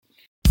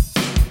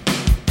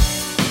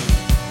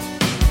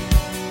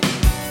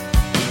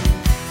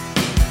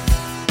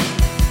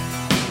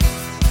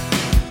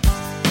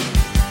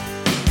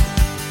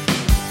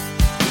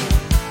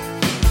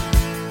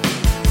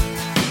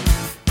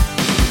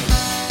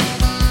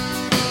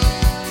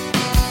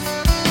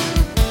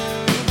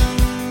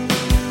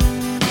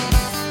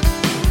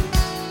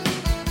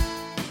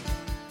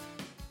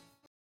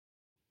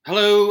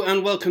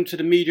and welcome to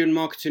the Media and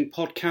Marketing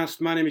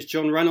Podcast. My name is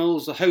John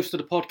Reynolds, the host of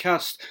the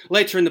podcast.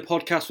 Later in the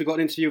podcast, we've got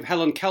an interview with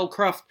Helen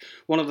Calcraft,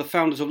 one of the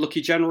founders of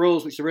Lucky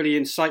Generals, which is a really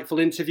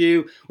insightful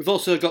interview. We've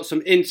also got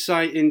some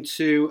insight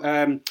into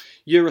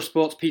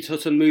Eurosport's Peter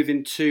Hutton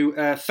moving to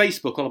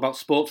Facebook, all about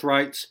sports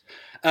rights.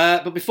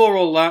 But before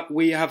all that,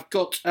 we have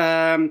got,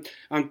 I'm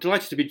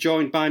delighted to be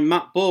joined by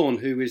Matt Bourne,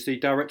 who is the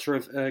Director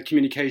of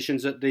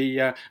Communications at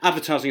the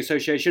Advertising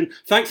Association.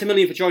 Thanks a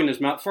million for joining us,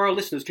 Matt. For our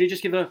listeners, can you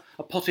just give a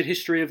potted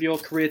history of your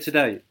career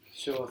today?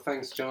 Sure,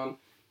 thanks, John.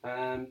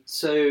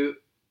 So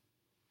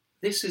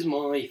this is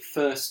my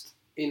first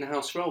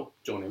in-house role,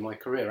 John, in my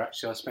career.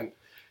 Actually, I spent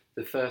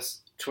the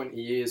first 20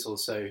 years or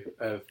so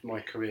of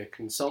my career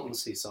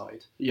consultancy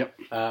side. Yep.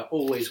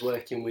 Always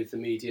working with the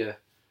media,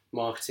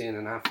 marketing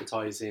and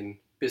advertising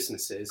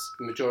businesses.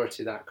 The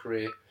majority of that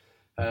career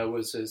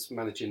was as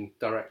managing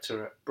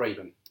director at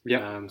Braben,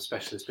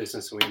 specialist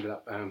business, and we ended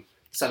up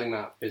selling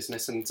that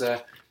business.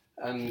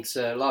 And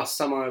last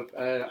summer,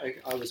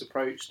 I was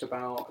approached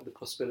about the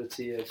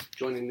possibility of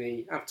joining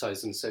the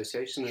Advertising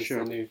Association as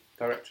the new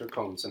director of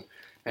comms,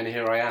 and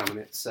here I am. And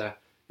it's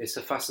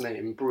a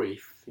fascinating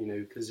brief,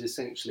 because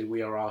essentially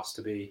we are asked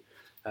to be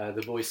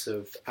the voice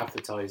of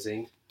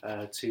advertising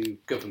to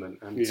government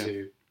and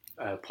to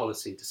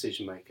policy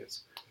decision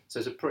makers. So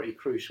it's a pretty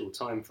crucial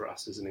time for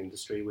us as an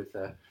industry with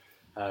the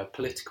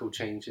political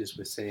changes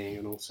we're seeing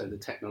and also the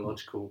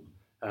technological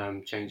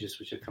changes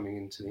which are coming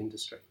into the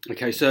industry.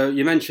 Okay, so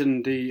you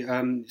mentioned the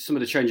some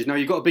of the changes. Now,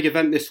 you've got a big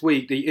event this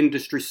week, the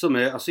Industry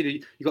Summit. I see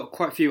that you've got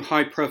quite a few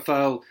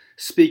high-profile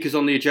speakers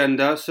on the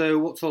agenda. So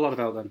what's all that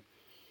about then?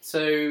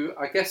 So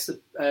I guess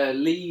the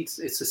LEAD,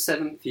 it's the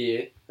 7th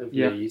year of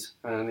LEAD,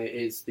 and it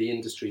is the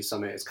Industry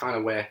Summit. It's kind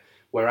of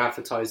where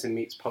advertising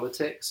meets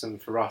politics,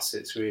 and for us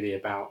it's really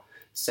about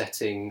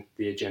setting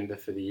the agenda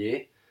for the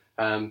year.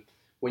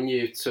 When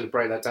you sort of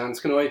break that down, it's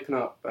going to open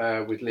up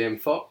with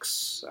Liam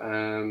Fox,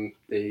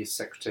 the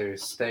Secretary of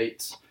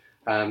State,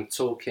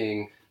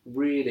 talking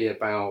really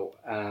about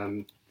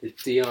the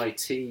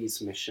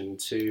DIT's mission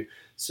to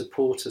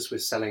support us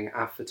with selling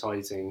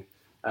advertising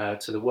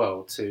to the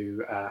world,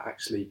 to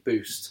actually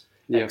boost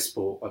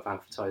export of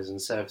advertising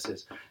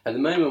services. At the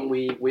moment,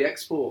 we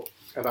export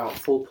about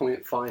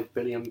 £4.5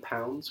 billion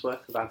worth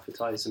of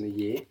advertising a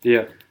year.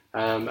 Yeah.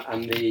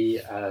 And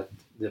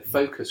the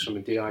focus from a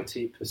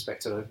DIT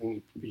perspective, I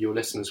think your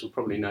listeners will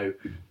probably know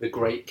the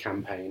GREAT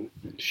campaign,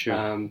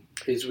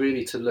 is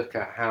really to look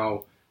at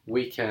how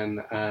we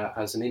can,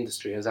 as an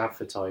industry, as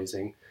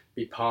advertising,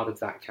 be part of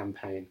that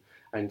campaign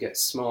and get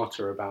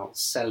smarter about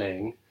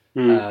selling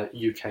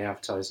UK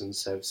advertising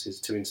services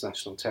to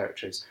international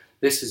territories.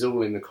 This is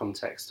all in the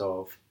context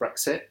of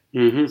Brexit.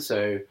 Mm-hmm.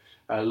 So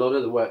a lot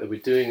of the work that we're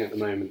doing at the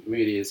moment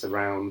really is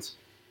around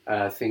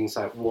things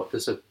like, what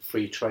does a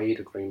free trade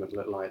agreement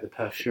look like, the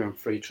perfect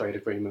free trade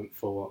agreement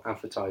for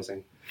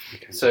advertising.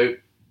 Okay. So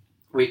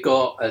we've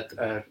got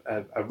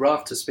a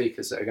raft of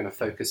speakers that are going to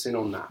focus in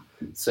on that.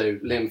 So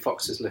Liam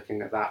Fox is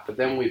looking at that, but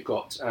then we've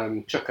got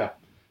Chuka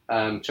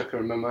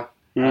Umuma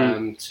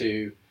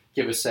to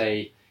give us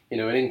an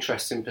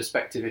interesting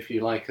perspective, if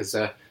you like, as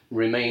a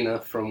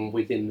Remainer from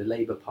within the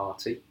Labour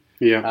Party.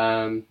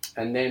 Yeah.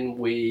 And then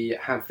we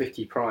have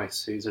Vicky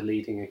Price, who's a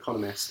leading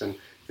economist, and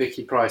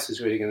Vicky Price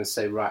is really going to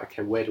say, right,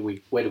 okay, where do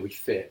we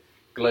fit?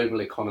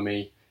 Global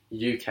economy,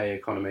 UK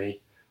economy.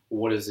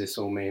 What does this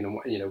all mean,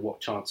 and what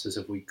chances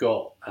have we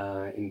got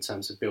in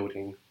terms of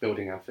building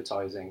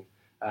advertising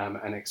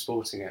and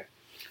exporting it?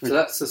 So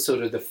that's the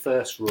sort of the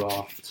first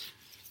raft,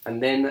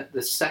 and then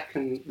the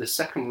second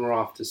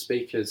raft of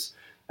speakers.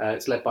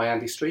 It's led by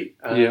Andy Street,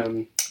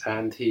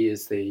 and he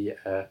is the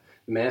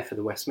Mayor for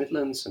the West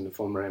Midlands and the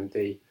former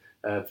MD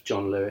of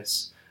John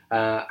Lewis.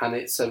 And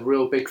it's a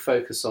real big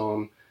focus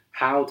on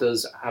how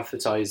does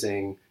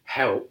advertising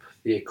help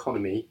the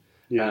economy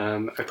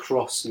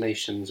across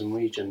nations and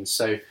regions.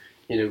 So,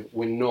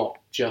 we're not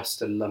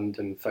just a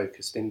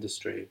London-focused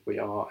industry. We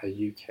are a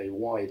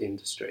UK-wide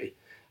industry.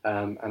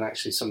 And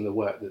actually some of the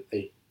work that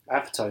the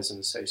Advertising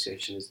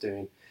Association is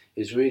doing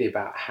is really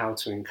about how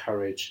to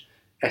encourage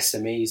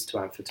SMEs to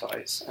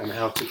advertise and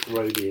how to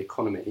grow the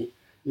economy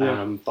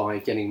by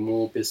getting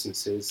more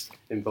businesses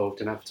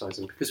involved in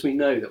advertising, because we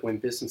know that when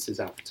businesses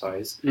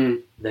advertise,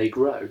 they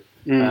grow,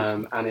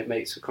 and it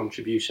makes a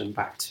contribution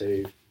back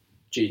to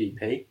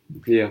GDP.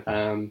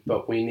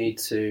 But we need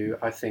to,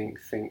 I think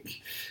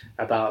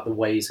about the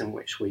ways in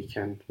which we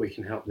can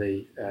help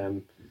the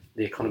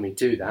economy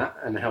do that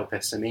and help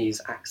SMEs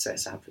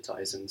access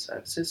advertising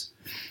services.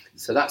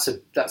 So that's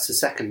the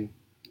second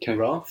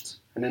raft,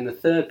 and then the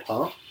third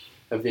part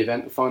of the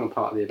event, the final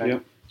part of the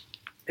event,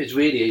 is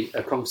really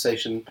a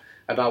conversation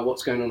about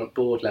what's going on at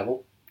board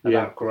level,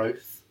 about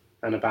growth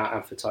and about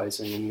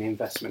advertising and the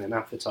investment in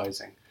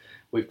advertising.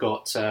 We've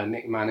got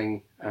Nick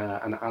Manning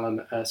and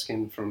Alan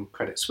Erskine from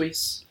Credit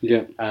Suisse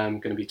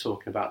going to be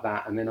talking about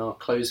that. And then our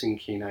closing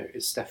keynote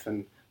is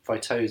Stefan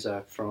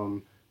Feitosa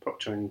from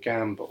Procter &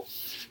 Gamble.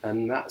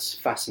 And that's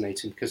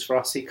fascinating because for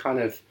us,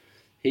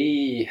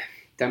 he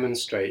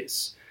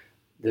demonstrates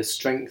the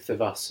strength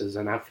of us as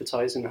an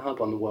advertising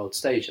hub on the world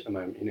stage at the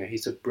moment.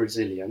 He's a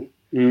Brazilian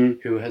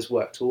who has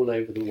worked all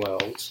over the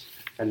world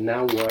and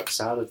now works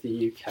out of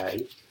the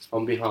UK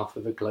on behalf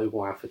of a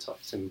global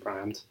advertising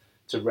brand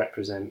to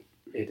represent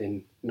it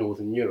in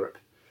Northern Europe.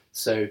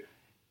 So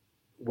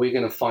we're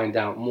going to find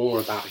out more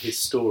about his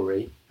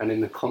story, and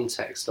in the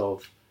context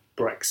of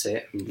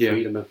Brexit and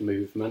freedom of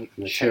movement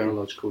and the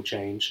technological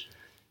change,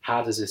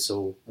 how does this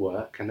all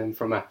work? And then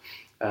from a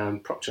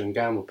Procter &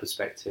 Gamble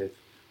perspective,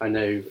 I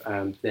know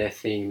their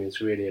theme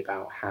is really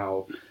about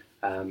how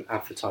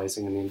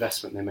advertising and the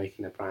investment they're making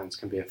in their brands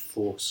can be a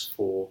force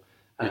for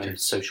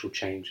social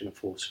change and a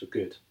force for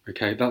good.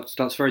 Okay,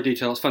 that's very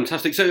detailed. That's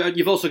fantastic. So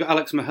you've also got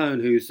Alex Mahone,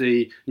 who's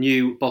the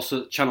new boss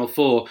at Channel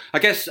 4. I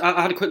guess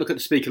I had a quick look at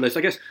the speaker list.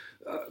 I guess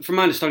from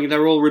my understanding,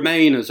 they're all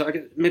Remainers.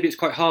 Maybe it's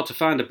quite hard to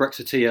find a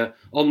Brexiteer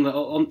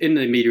in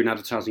the media and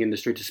advertising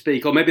industry to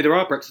speak, or maybe there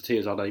are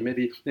Brexiteers, are they?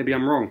 Maybe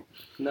I'm wrong.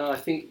 No, I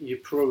think you're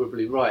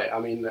probably right. I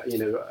mean,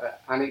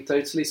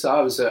 anecdotally, so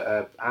I was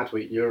at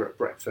Adweek Europe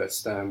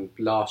breakfast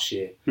last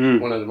year,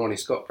 one of the Ronnie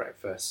Scott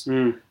breakfasts.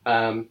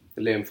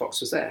 Liam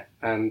Fox was there,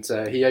 and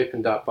he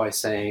opened up by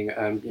saying,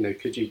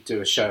 could you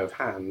do a show of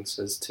hands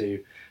as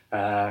to,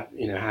 how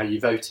you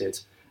voted?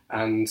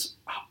 And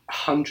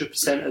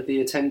 100% of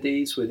the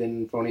attendees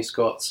within Ronnie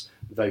Scott's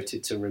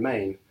voted to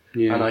remain.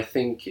 Yeah. And I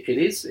think it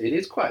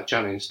is quite a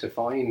challenge to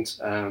find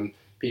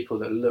people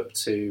that look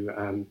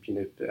to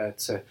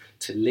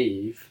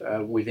leave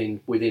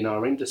within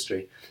our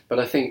industry. But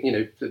I think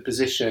the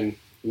position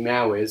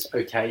now is,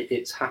 okay,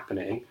 it's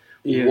happening.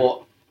 Yeah.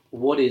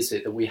 What is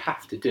it that we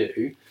have to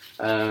do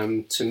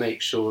to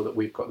make sure that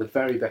we've got the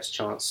very best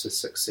chance to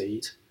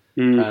succeed?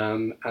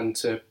 And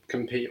to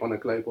compete on a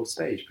global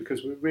stage,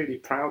 because we're really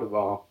proud of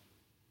our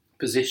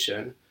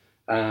position.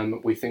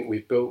 We think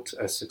we've built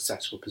a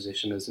successful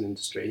position as an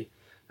industry,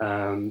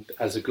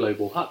 as a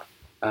global hub.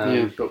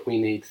 But we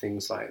need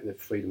things like the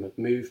freedom of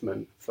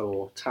movement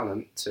for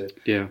talent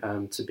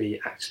to be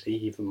actually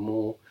even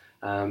more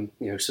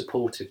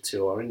supportive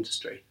to our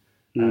industry.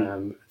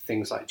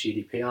 Things like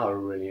GDPR are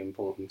really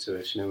important to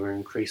us. We're an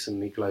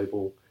increasingly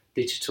global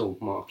digital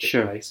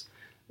marketplace. Sure.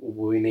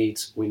 We need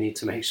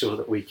to make sure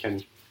that we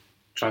can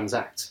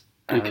transact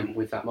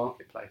with that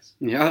marketplace.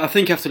 Yeah, I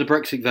think after the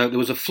Brexit vote, there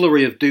was a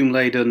flurry of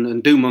doom-laden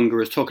and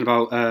doom-mongers talking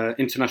about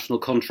international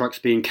contracts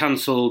being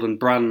cancelled and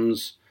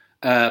brands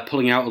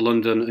pulling out of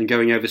London and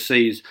going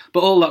overseas. But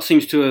all that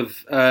seems to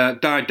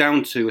have died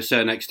down to a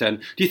certain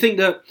extent. Do you think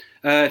that,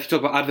 if you talk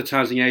about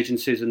advertising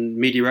agencies and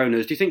media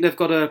owners, do you think they've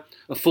got a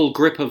full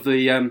grip of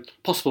the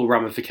possible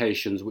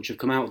ramifications which have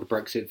come out of the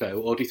Brexit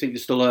vote? Or do you think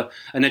there's still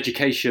an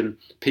education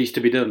piece to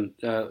be done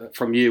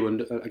from you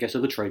and I guess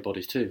other trade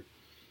bodies too?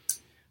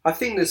 I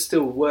think there's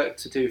still work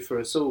to do for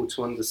us all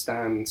to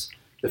understand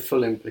the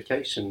full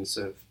implications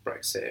of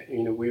Brexit.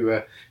 We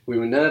were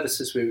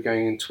nervous as we were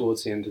going in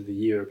towards the end of the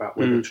year about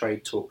whether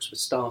trade talks would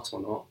start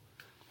or not.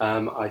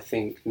 I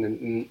think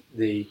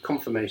the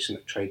confirmation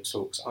that trade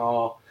talks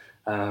are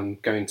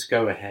going to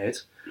go ahead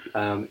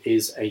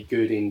is a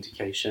good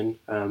indication,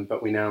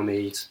 but we now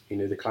need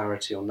the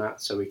clarity on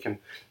that so we can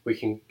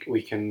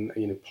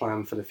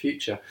plan for the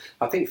future.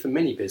 I think for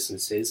many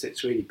businesses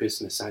it's really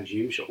business as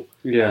usual,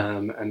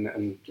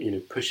 and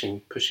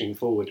pushing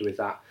forward with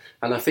that.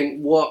 And I think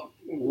what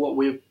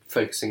we're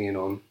focusing in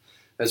on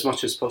as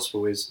much as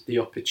possible is the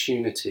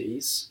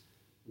opportunities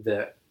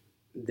that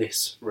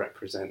this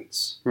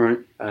represents, right?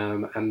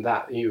 And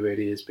that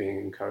really is being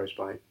encouraged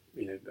by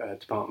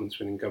departments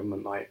within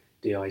government like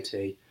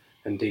DIT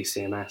and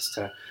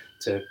DCMS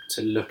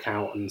to look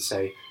out and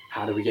say,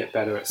 how do we get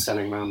better at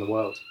selling around the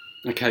world?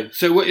 Okay,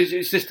 so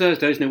it's this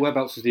Thursday, isn't it?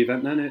 Whereabouts is the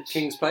event then? It's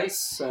King's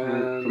Place.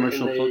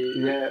 Promotional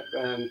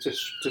plug.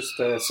 Just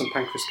St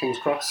Pancras King's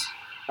Cross.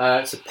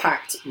 It's a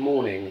packed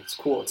morning. It's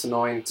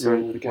 8:45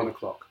 till 1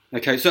 o'clock.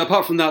 Okay, so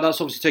apart from that,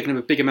 that's obviously taken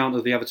up a big amount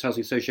of the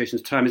Advertising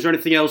Association's time. Is there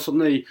anything else on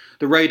the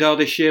radar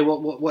this year?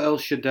 What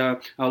else should our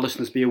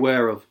listeners be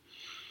aware of?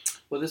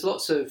 Well, there's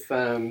lots of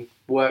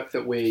work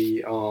that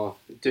we are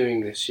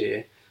doing this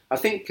year. I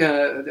think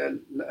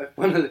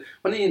one of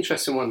the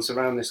interesting ones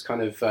around this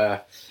kind of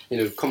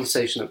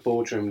conversation at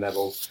boardroom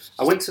level.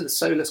 I went to the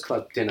Solus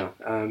Club dinner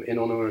in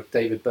honour of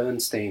David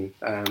Bernstein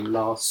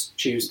last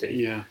Tuesday.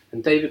 Yeah.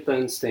 And David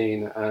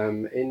Bernstein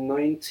in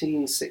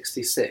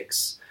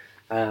 1966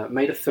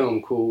 made a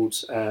film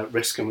called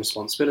Risk and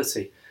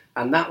Responsibility,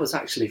 and that was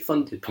actually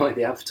funded by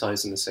the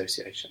Advertising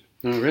Association.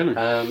 Oh, really?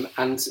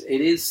 And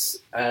it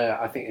is,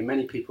 I think, in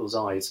many people's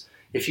eyes,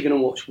 if you're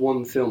going to watch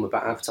one film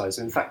about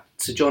advertising, in fact,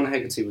 Sir John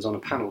Hegarty was on a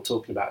panel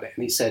talking about it,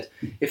 and he said,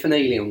 if an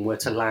alien were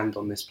to land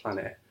on this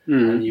planet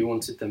and you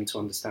wanted them to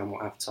understand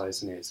what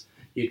advertising is,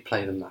 you'd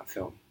play them that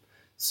film.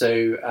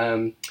 So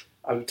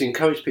I would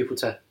encourage people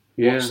to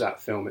watch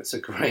that film. It's a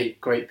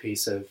great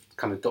piece of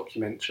kind of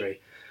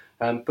documentary.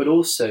 But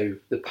also,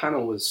 the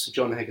panel was Sir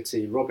John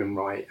Hegarty, Robin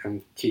Wright,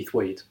 and Keith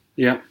Weed.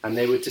 Yeah. And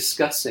they were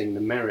discussing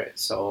the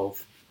merits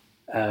of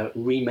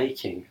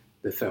remaking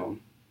the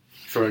film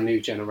for a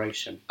new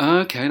generation.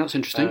 Okay, that's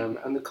interesting.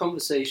 And the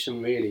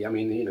conversation really, I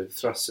mean, the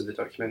thrust of the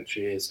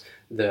documentary is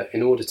that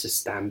in order to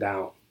stand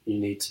out, you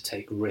need to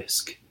take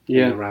risk in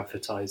your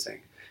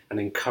advertising and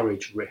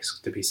encourage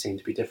risk to be seen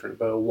to be different.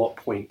 But at what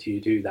point do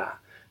you do that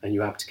and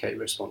you abdicate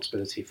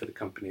responsibility for the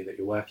company that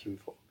you're working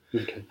for?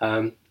 Okay.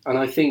 And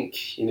I think,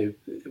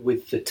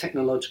 with the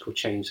technological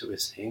change that we're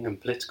seeing and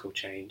political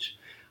change,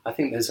 I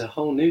think there's a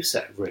whole new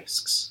set of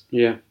risks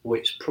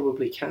which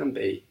probably can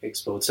be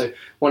explored. So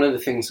one of the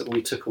things that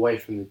we took away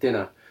from the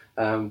dinner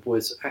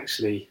was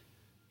actually,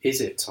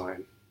 is it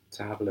time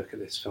to have a look at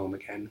this film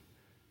again?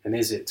 And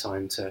is it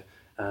time to,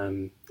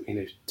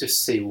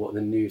 just see what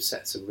the new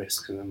sets of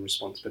risks and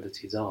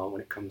responsibilities are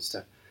when it comes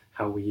to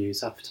how we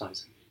use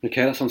advertising?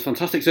 Okay, that sounds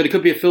fantastic. So there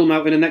could be a film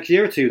out in the next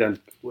year or two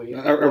then?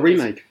 A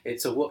remake?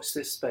 It's a watch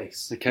this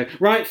space. Okay.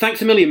 Right,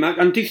 thanks a million, Mac.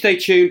 And do stay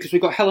tuned because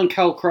we've got Helen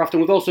Calcraft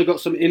and we've also got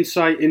some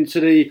insight into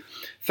the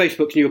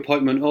Facebook's new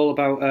appointment, all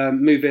about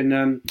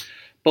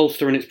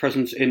bolstering its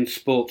presence in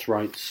sports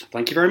rights.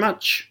 Thank you very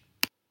much.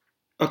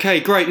 Okay,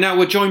 great. Now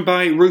we're joined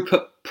by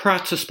Rupert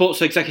Pratt, a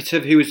sports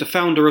executive who is the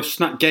founder of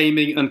Snack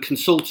Gaming and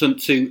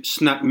consultant to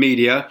Snack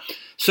Media.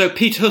 So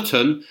Peter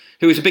Hutton,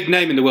 who is a big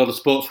name in the world of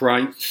sports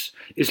rights,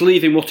 is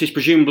leaving what is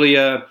presumably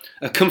a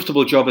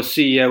comfortable job as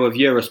CEO of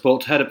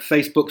Eurosport to head up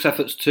Facebook's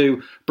efforts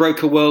to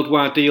broker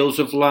worldwide deals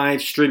of live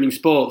streaming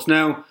sports.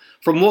 Now,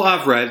 from what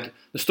I've read,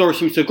 the story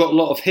seems to have got a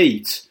lot of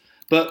heat.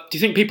 But do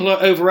you think people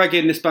are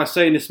over-egging this by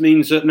saying this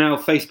means that now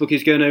Facebook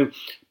is going to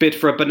bid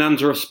for a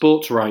bonanza of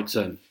sports rights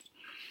then?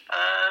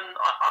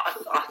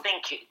 I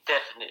think it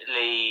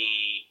definitely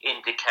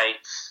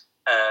indicates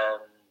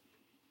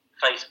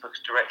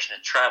Facebook's direction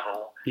of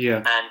travel,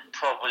 and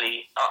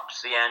probably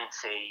ups the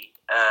ante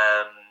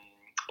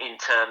in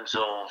terms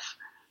of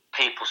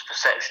people's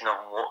perception of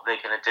what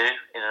they're going to do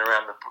in and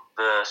around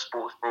the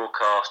sports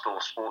broadcast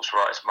or sports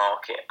rights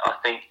market. I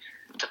think,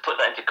 to put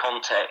that into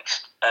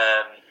context,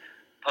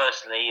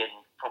 personally, and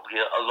probably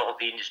a lot of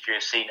the industry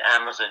has seen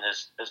Amazon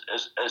as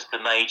the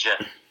major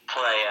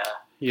player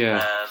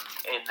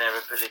in their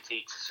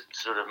ability to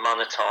sort of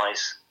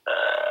monetize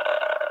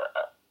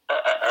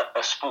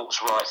a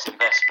sports rights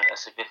investment, a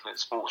significant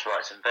sports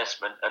rights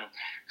investment, and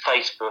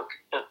Facebook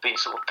have been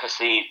sort of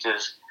perceived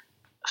as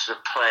sort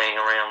of playing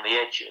around the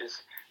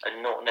edges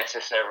and not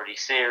necessarily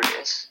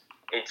serious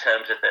in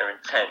terms of their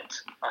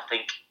intent. I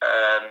think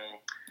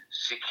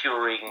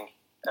securing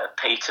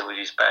Peter with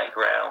his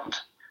background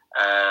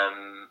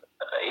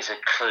is a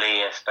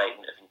clear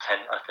statement of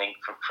intent, I think,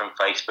 from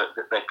Facebook,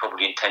 that they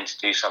probably intend to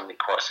do something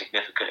quite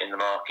significant in the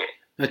market.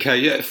 Okay,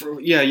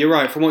 yeah, you're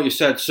right. From what you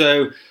said,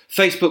 so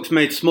Facebook's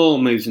made small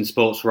moves in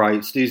sports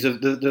rights.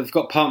 They've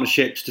got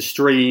partnerships to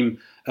stream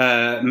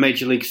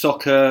Major League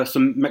Soccer,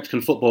 some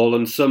Mexican football,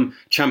 and some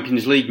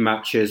Champions League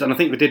matches. And I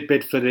think they did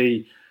bid for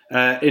the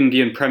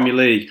Indian Premier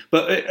League.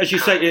 But as you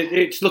say,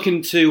 it's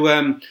looking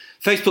to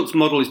Facebook's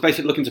model is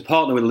basically looking to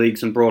partner with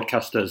leagues and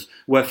broadcasters,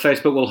 where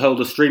Facebook will hold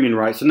the streaming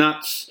rights, and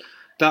that's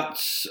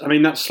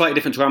slightly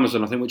different to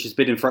Amazon, I think, which is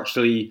bidding for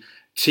actually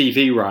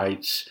TV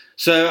rights.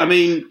 So,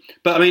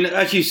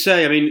 as you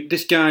say,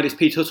 this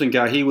Pete Hutton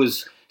guy, he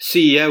was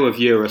CEO of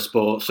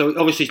Eurosport, so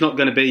obviously he's not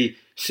going to be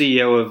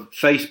CEO of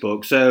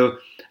Facebook. So,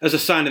 as a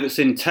sign of its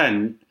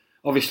intent,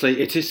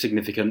 obviously it is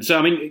significant.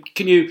 So,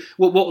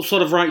 what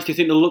sort of rights do you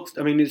think they'll look?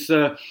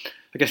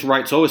 I guess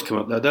rights always come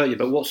up there, don't you?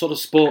 But what sort of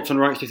sports and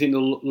rights do you think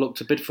they'll look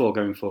to bid for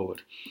going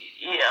forward?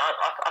 Yeah,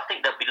 I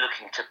think they'll be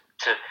looking to.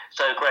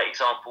 So a great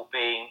example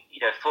being,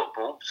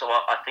 football. So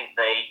I think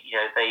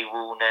they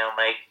will now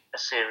make a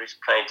series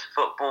played to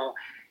football.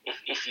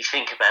 If you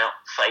think about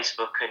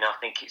Facebook, and I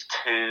think it's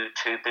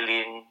 2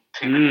 billion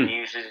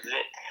users, is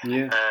it?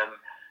 Yeah.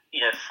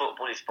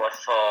 Football is by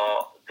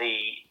far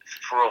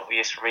for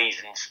obvious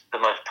reasons, the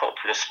most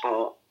popular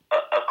sport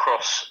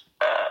across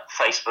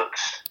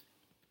Facebook's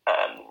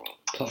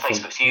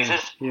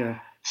users. Yeah.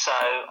 So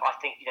I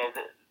think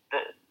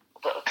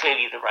that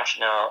clearly the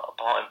rationale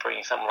behind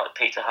bringing someone like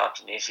Peter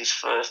Hutton is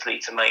firstly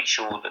to make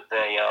sure that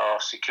they are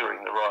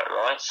securing the right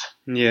rights.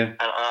 Yeah. And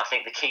I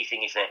think the key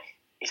thing is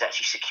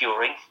actually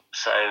securing.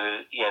 So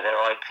their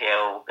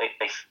IPL,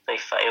 they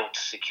failed to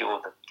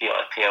secure the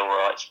IPL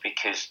rights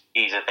because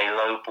either they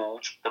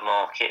lowballed the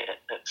market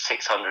at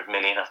 600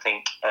 million. I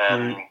think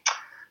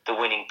the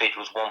winning bid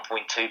was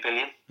 1.2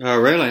 billion. Oh,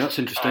 really? That's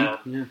interesting.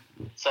 Yeah.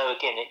 So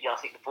again, I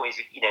think the point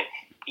is, either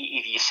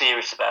you're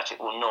serious about it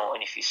or not.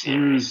 And if you're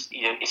serious,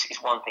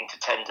 it's one thing to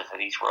tender for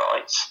these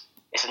rights;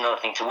 it's another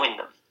thing to win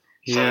them.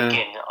 So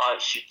again,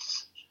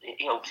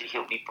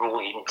 he'll be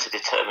brought in to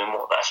determine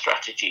what that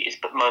strategy is.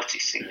 But most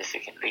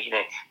significantly,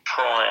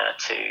 prior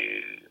to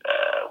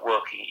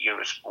working at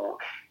Eurosport,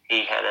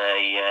 he had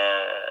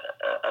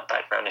a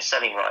background in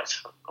selling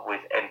rights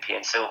with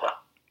MPN Silver.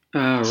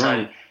 Oh, right.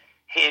 So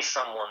here's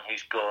someone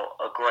who's got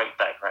a great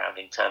background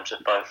in terms of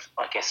both,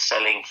 I guess,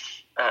 selling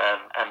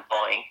and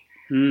buying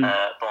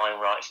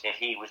rights.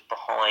 He was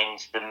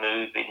behind the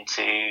move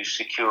into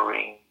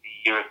securing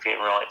the European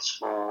rights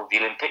for the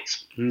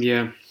Olympics,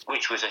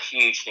 which was a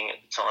huge thing at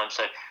the time.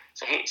 So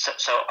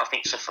I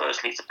think,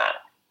 firstly, it's about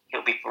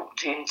he'll be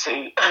brought in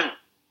to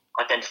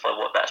identify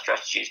what that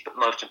strategy is, but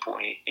most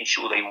importantly,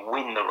 ensure they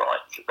win the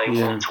rights that they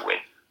want to win.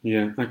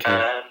 Yeah. Okay.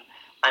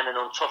 And then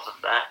on top of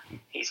that,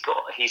 he's got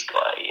a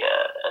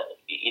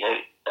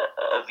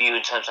view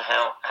in terms of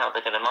how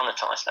they're going to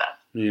monetize that.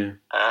 Yeah.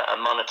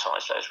 And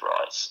monetize those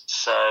rights.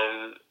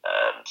 So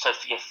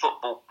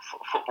football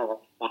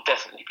will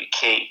definitely be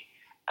key.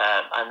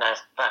 And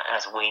that,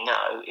 as we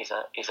know, is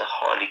a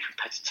highly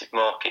competitive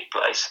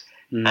marketplace,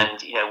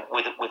 and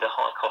with a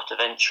high cost of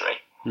entry.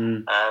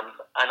 And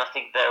I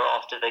think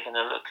thereafter they're going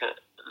to look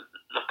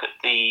at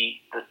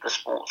the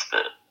sports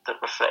that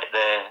reflect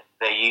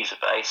their user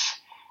base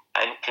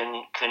and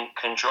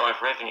can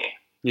drive revenue.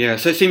 Yeah,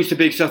 so it seems to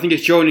be, because I think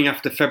it's joining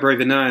after February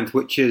the 9th,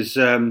 which is,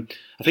 I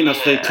think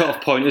that's the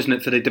cut-off point, isn't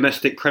it, for the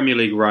domestic Premier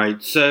League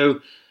rights. So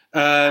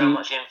how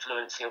much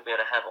influence he'll be able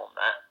to have on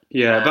that.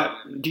 Yeah,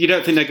 but you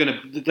don't think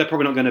they're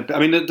probably not going to, I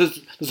mean,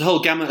 there's a whole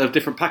gamut of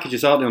different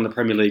packages, aren't there, on the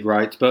Premier League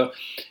rights, but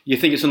you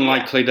think it's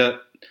unlikely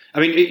that, I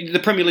mean, the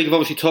Premier League have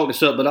obviously talked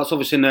this up, but that's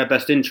obviously in their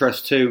best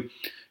interest to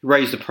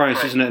raise the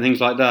price, isn't it, and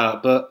things like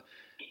that, but...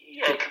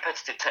 Yeah,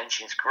 competitive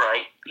tension's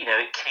great.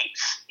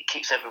 It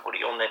keeps everybody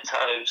on their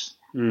toes.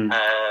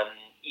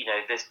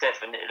 There's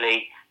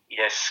definitely,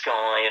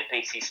 Sky and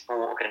BT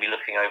Sport are going to be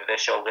looking over their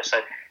shoulder.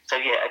 So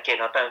yeah, again,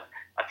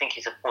 I think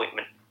his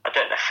appointment, I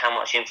don't know how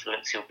much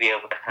influence he'll be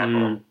able to have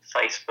on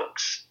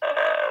Facebook's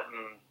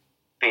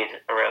bid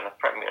around the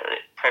Premier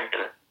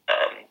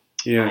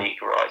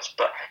League rights.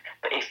 But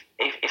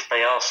if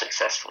they are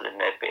successful in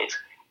their bid,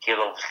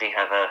 he'll obviously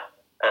have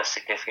a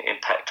significant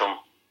impact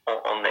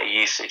on their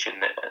usage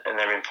and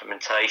their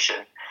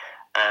implementation.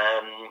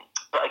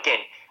 But again,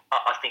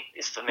 I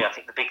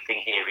think the big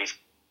thing here is,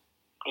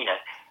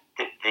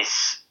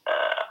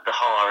 the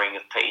hiring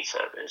of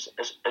Peter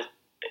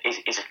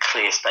is a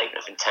clear statement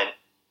of intent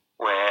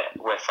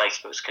where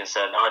Facebook's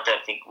concerned. I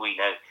don't think we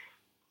know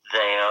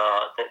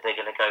they're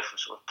going to go from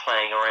sort of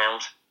playing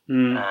around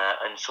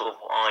and sort of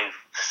what I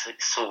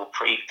saw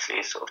previously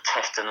as sort of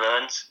test and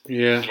learns.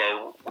 Yeah.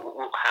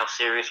 How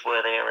serious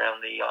were they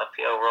around the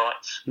IPL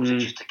rights? Was it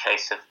just a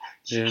case of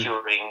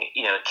securing,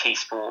 a key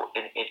sport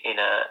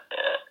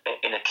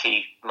in a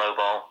key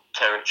mobile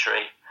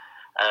territory?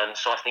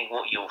 So I think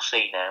what you'll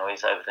see now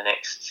is over the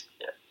next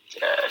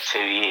 2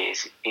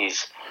 years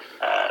is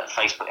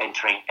Facebook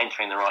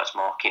entering the rights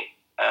market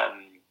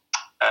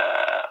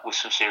with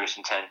some serious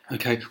intent.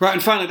 Okay, right,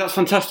 and finally, that's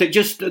fantastic.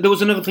 Just, there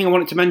was another thing I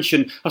wanted to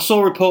mention. I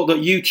saw a report that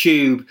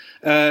YouTube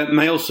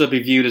may also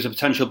be viewed as a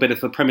potential bidder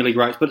for Premier League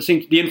rights, but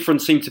the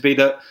inference seemed to be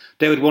that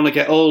they would want to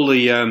get all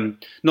the,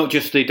 not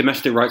just the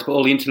domestic rights, but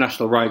all the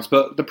international rights.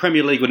 But the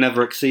Premier League would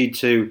never accede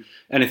to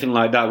anything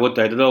like that, would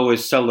they? They'd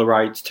always sell the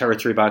rights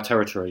territory by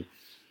territory.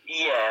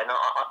 Yeah, no,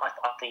 I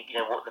think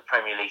what the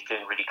Premier League's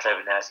doing really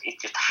clever now is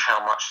just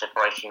how much they're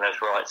breaking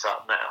those rights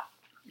up now.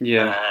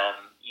 Yeah.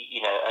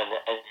 And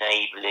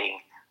enabling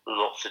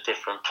lots of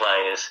different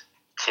players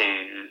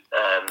to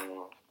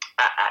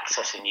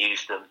access and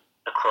use them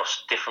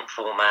across different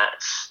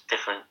formats,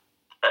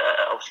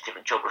 obviously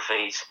different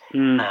geographies,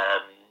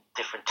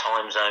 different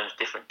time zones,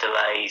 different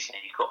delays.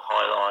 You've got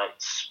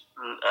highlights,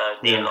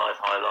 near live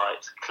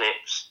highlights,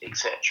 clips,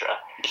 etc.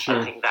 Sure.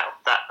 I think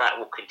that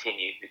will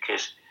continue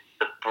because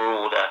the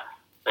broader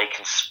they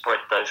can spread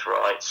those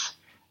rights,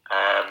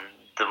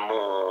 the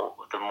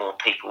more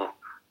people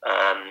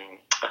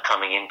are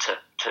coming in to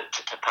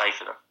pay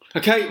for them.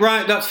 Okay,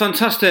 right, that's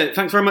fantastic.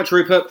 Thanks very much,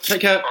 Rupert.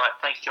 Take care. All right,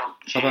 thanks, John.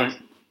 Bye-bye.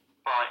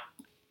 Bye.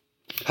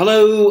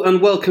 Hello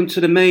and welcome to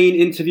the main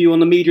interview on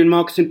the Media and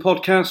Marketing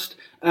Podcast,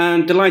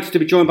 and delighted to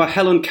be joined by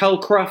Helen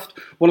Calcraft,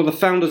 one of the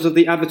founders of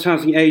the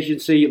advertising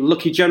agency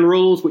Lucky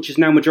Generals, which is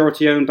now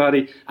majority owned by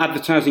the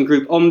advertising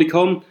group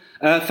Omnicom.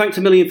 Thanks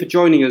a million for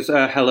joining us,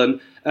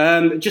 Helen.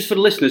 Just for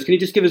the listeners, can you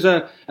just give us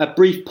a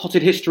brief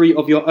potted history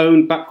of your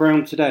own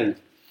background today?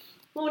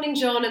 Morning,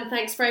 John, and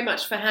thanks very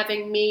much for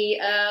having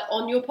me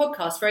on your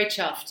podcast. Very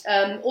chuffed.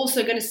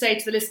 Also going to say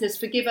to the listeners,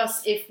 forgive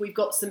us if we've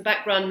got some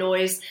background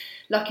noise.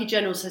 Lucky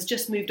Generals has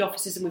just moved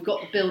offices and we've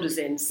got the builders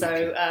in,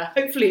 so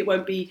hopefully it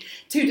won't be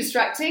too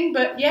distracting.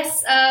 But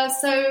yes,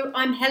 so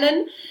I'm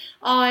Helen.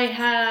 I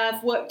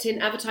have worked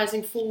in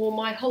advertising for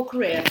my whole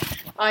career.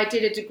 I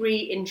did a degree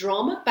in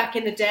drama back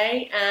in the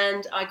day,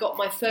 and I got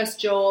my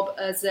first job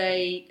as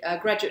a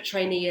graduate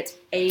trainee at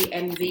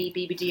AMV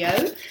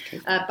BBDO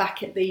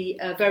back at the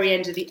very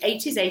end of the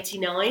 80s,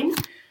 89.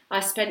 I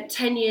spent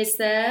 10 years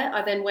there.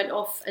 I then went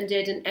off and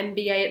did an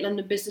MBA at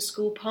London Business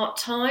School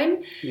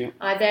part-time. Yeah.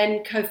 I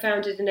then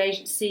co-founded an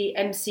agency,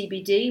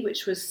 MCBD,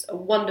 which was a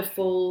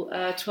wonderful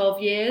 12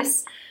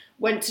 years.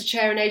 Went to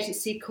chair an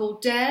agency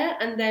called Dare,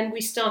 and then we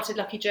started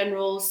Lucky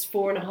Generals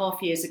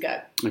 4.5 years ago.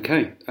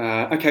 Okay.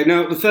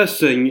 Now, the first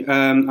thing,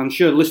 I'm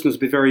sure listeners will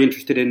be very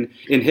interested in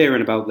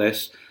hearing about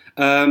this.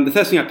 The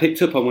first thing I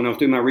picked up on when I was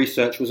doing my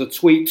research was a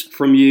tweet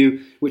from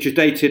you, which was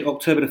dated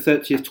October the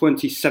 30th,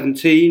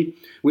 2017,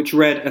 which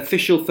read,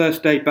 "Official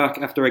first day back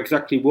after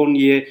exactly 1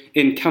 year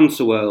in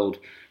Cancer World.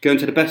 Going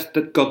to the best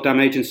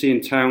goddamn agency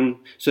in town.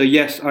 So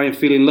yes, I am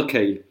feeling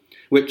lucky.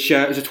 which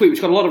is a tweet which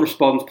got a lot of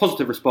response,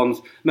 positive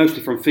response,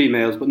 mostly from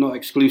females, but not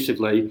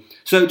exclusively.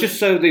 So just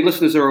so the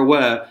listeners are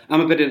aware, I'm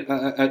a bit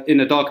in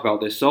the dark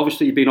about this. So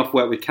obviously you've been off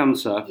work with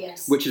cancer,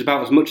 yes, which is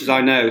about as much as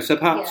I know. So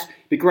perhaps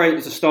it'd be great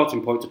as a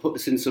starting point to put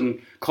this in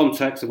some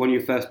context of when you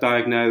were first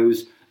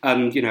diagnosed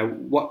and,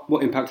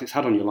 what impact it's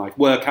had on your life,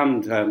 work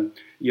and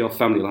your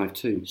family life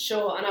too.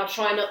 Sure, and I'll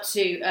try not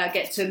to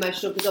get too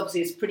emotional because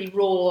obviously it's pretty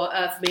raw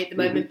for me at the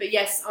moment. But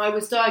yes, I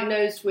was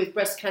diagnosed with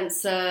breast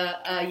cancer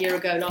a year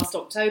ago, last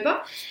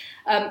October,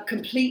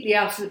 completely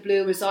out of the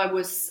blue, as I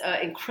was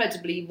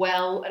incredibly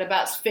well and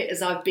about as fit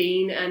as I've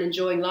been and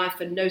enjoying life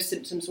and no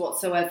symptoms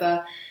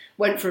whatsoever.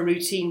 Went for a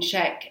routine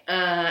check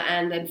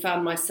and then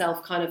found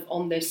myself kind of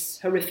on this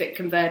horrific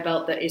conveyor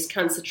belt that is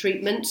cancer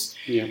treatment.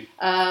 Yeah.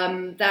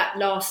 That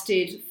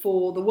lasted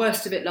for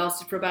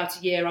about a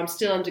year. I'm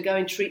still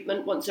undergoing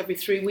treatment once every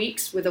 3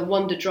 weeks with a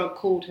wonder drug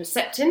called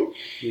Herceptin,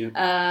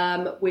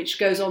 which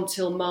goes on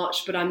till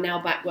March, but I'm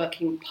now back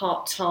working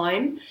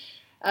part-time.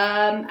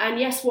 And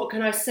yes, what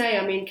can I say?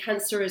 I mean,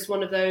 cancer is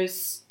one of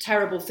those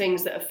terrible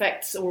things that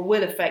affects or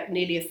will affect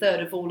nearly a third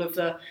of all of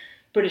the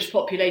British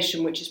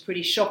population, which is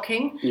pretty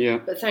shocking. Yeah.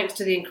 But thanks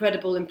to the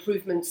incredible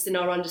improvements in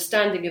our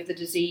understanding of the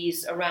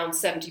disease, around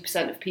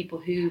 70% of people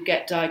who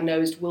get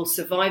diagnosed will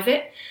survive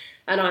it.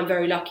 And I'm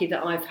very lucky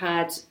that I've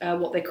had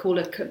what they call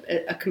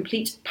a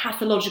complete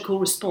pathological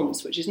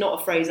response, which is not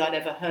a phrase I'd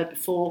ever heard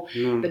before,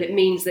 but it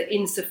means that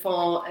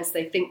insofar as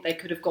they think they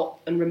could have got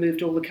and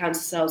removed all the cancer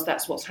cells,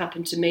 that's what's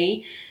happened to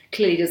me.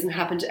 Clearly doesn't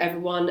happen to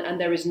everyone,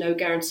 and there is no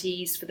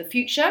guarantees for the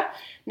future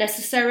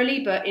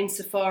necessarily, but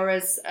insofar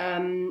as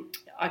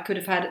I could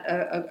have had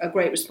a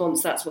great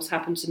response, that's what's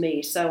happened to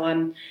me. So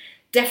I'm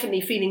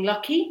definitely feeling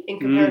lucky in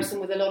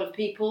comparison with a lot of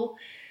people.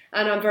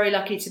 And I'm very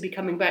lucky to be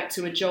coming back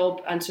to a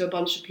job and to a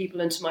bunch of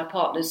people and to my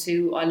partners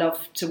who I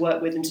love to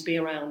work with and to be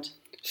around.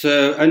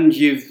 So, and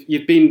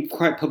you've been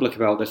quite public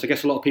about this. I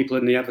guess a lot of people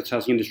in the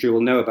advertising industry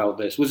will know about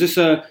this. Was this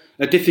a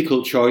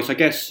difficult choice? I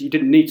guess you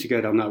didn't need to go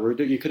down that route.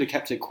 You could have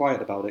kept it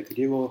quiet about it, could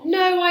you? Or?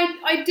 No,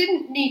 I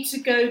didn't need to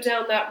go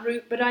down that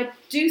route, but I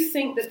do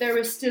think that there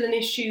is still an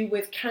issue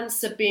with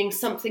cancer being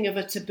something of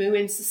a taboo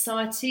in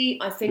society.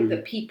 I think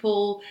that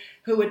people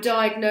who are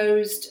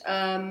diagnosed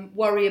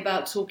worry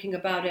about talking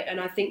about it, and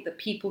I think that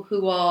people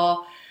who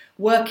are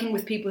working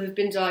with people who've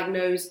been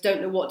diagnosed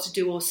don't know what to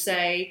do or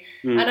say.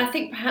 And I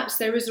think perhaps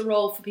there is a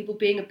role for people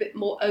being a bit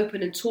more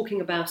open and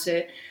talking about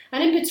it.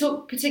 And in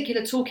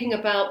particular, talking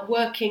about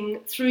working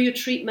through your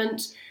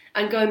treatment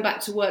and going back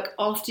to work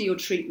after your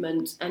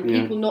treatment, and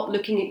people not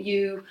looking at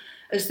you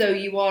as though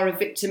you are a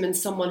victim and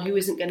someone who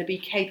isn't going to be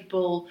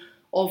capable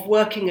of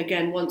working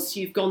again once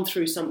you've gone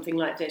through something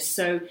like this.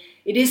 So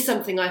it is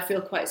something I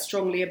feel quite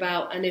strongly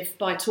about. And if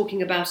by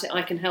talking about it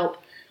I can help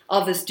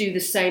others do the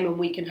same and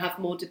we can have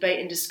more debate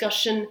and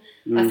discussion,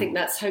 I think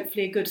that's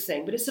hopefully a good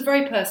thing. But it's a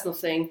very personal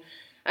thing.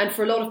 And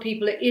for a lot of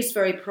people, it is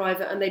very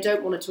private and they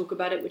don't want to talk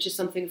about it, which is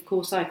something, of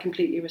course, I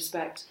completely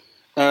respect.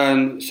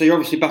 So you're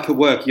obviously back at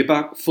work. You're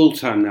back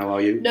full-time now,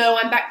 are you? No,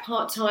 I'm back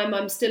part-time.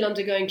 I'm still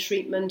undergoing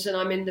treatment and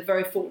I'm in the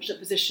very fortunate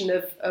position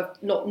of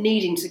not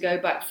needing to go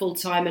back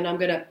full-time, and I'm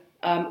going to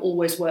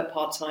always work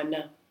part-time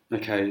now.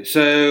 Okay,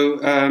 so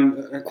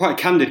quite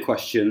a candid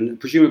question.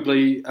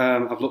 Presumably,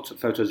 I've looked at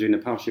photos of you in the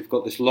past. You've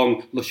got this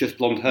long, luscious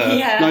blonde hair.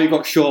 Yeah. Now you've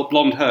got short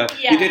blonde hair.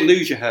 Yeah. You did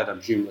lose your hair then,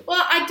 presumably.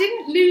 Well, I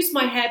didn't lose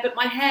my hair, but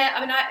my hair,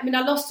 I mean,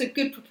 I lost a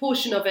good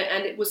proportion of it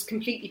and it was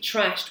completely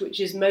trashed, which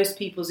is most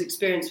people's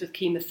experience with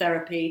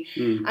chemotherapy.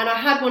 And I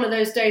had one of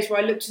those days where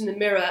I looked in the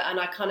mirror and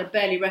I kind of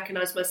barely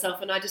recognised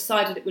myself, and I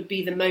decided it would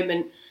be the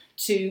moment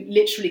to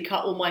literally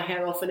cut all my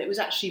hair off, and it was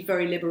actually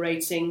very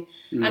liberating.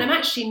 And I'm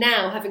actually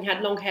now, having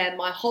had long hair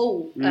my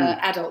whole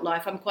adult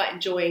life, I'm quite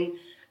enjoying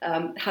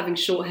having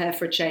short hair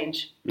for a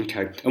change.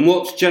 Okay. And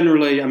what's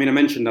generally, I mean, I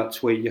mentioned that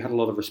tweet, you had a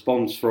lot of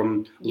response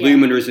from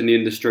luminaries in the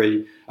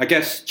industry. I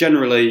guess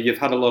generally you've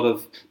had a lot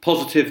of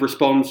positive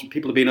response,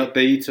 people have been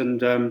upbeat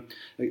and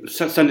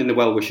sending the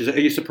well wishes. Are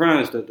you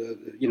surprised at the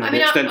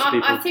extent of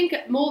people? I think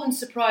more than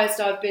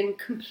surprised, I've been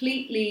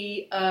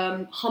completely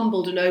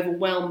humbled and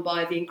overwhelmed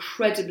by the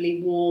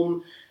incredibly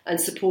warm and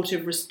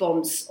supportive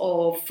response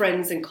of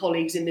friends and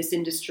colleagues in this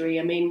industry.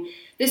 I mean,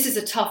 this is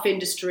a tough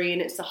industry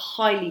and it's a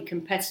highly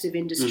competitive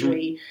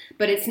industry,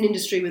 but it's an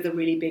industry with a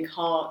really big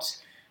heart.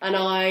 And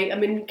I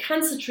mean,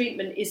 cancer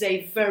treatment is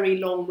a very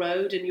long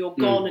road, and you're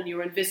gone and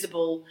you're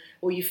invisible,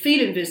 or you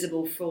feel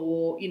invisible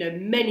for,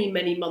 many,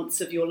 many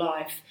months of your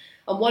life.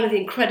 And one of the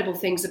incredible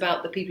things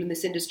about the people in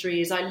this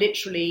industry is I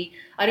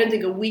don't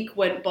think a week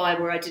went by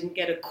where I didn't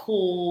get a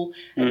call,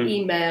 an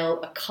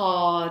email, a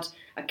card,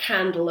 a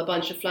candle, a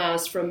bunch of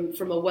flowers from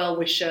a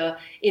well-wisher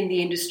in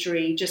the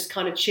industry, just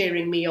kind of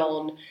cheering me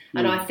on.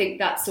 And I think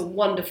that's a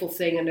wonderful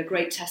thing and a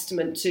great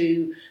testament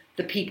to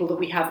the people that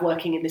we have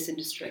working in this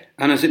industry.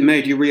 And has it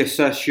made you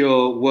reassess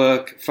your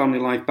work-family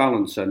life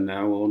balance then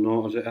now, or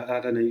not? Has it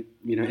had any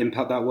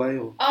impact that way?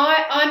 Or?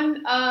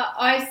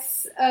 I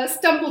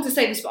stumble to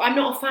say this, but I'm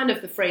not a fan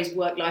of the phrase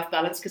work-life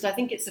balance because I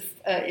think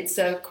it's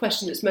a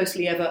question that's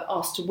mostly ever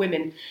asked to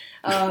women.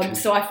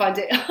 So I find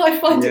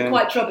it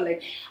quite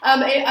troubling.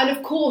 And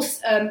of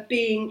course,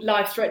 being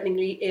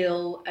life-threateningly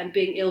ill and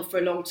being ill for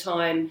a long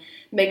time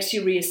makes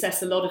you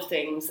reassess a lot of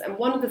things. And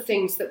one of the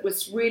things that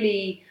was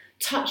really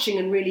touching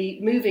and really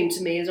moving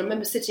to me is I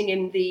remember sitting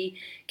in the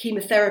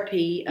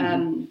chemotherapy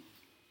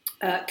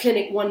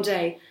clinic one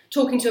day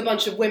talking to a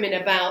bunch of women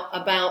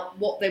about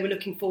what they were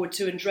looking forward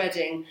to and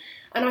dreading.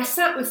 And I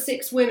sat with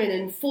 6 women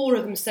and 4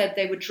 of them said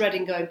they were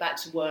dreading going back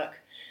to work.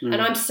 And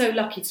I'm so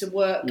lucky to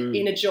work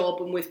in a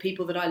job and with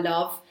people that I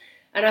love.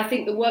 And I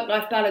think the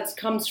work-life balance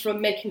comes from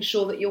making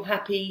sure that you're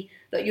happy,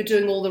 that you're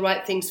doing all the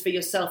right things for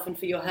yourself and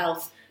for your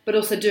health, but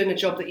also doing a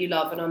job that you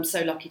love. And I'm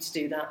so lucky to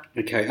do that.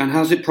 Okay. And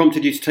has it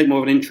prompted you to take more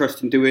of an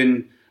interest in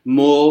doing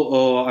more,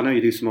 or I know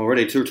you do some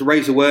already, to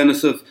raise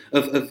awareness of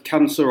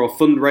cancer or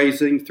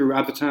fundraising through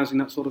advertising,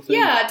 that sort of thing?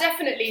 Yeah,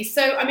 definitely.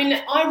 So, I mean,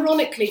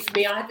 ironically for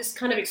me, I had this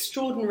kind of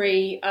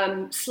extraordinary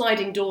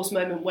sliding doors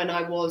moment when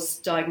I was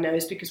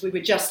diagnosed, because we were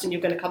just, and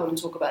you're going to come on and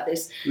talk about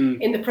this,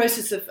 in the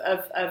process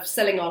of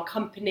selling our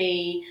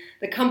company.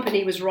 The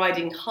company was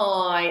riding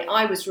high.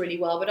 I was really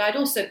well, but I'd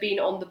also been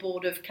on the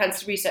board of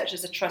Cancer Research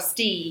as a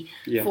trustee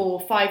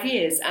for 5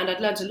 years, and I'd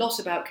learned a lot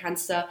about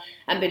cancer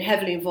and been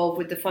heavily involved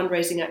with the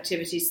fundraising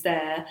activities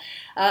there.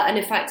 And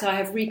in fact, I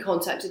have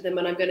recontacted them,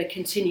 and I'm going to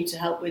continue to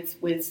help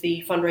with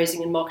the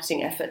fundraising and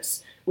marketing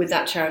efforts with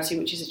that charity,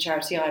 which is a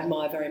charity I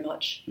admire very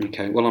much.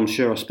 Okay, well, I'm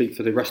sure I'll speak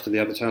for the rest of the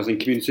advertising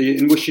community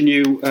in wishing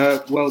you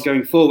well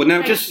going forward.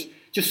 Now, just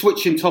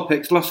switching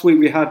topics, last week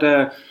we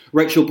had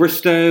Rachel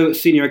Bristow,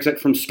 senior exec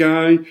from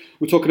Sky.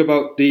 We're talking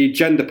about the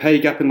gender pay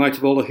gap in light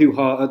of all the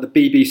hoo-ha at the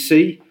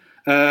BBC.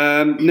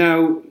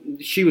 Now,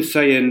 she was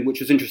saying, which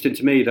was interesting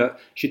to me, that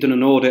she'd done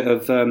an audit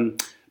of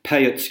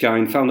pay at Sky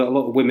and found that a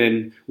lot of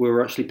women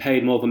were actually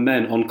paid more than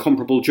men on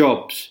comparable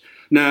jobs.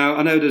 Now,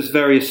 I know there's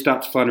various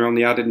stats flying around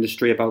the ad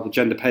industry about the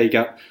gender pay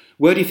gap.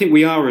 Where do you think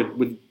we are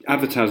with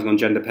advertising on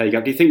gender pay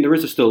gap? Do you think there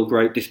is a still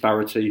great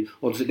disparity,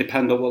 or does it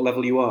depend on what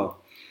level you are?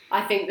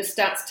 I think the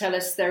stats tell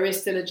us there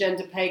is still a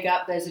gender pay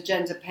gap. There's a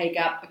gender pay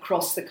gap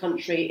across the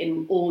country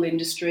in all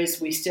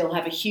industries. We still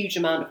have a huge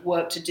amount of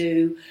work to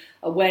do,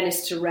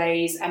 awareness to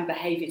raise and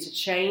behaviour to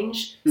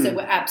change. So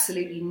we're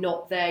absolutely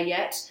not there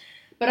yet.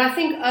 But I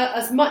think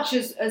as much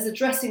as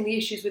addressing the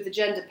issues with the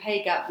gender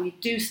pay gap, we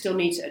do still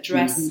need to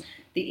address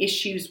the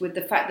issues with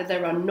the fact that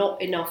there are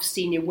not enough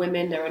senior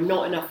women, there are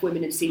not enough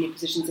women in senior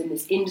positions in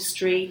this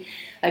industry.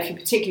 If you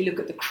particularly look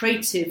at the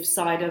creative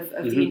side of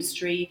the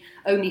industry,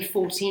 only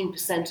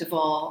 14% of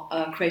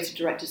our creative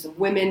directors are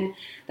women.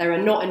 There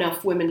are not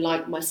enough women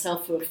like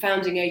myself who are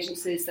founding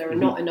agencies. There are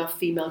not enough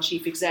female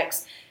chief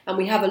execs. And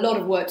we have a lot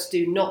of work to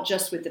do, not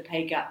just with the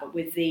pay gap, but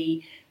with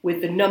the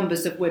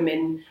numbers of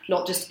women,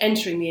 not just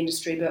entering the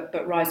industry,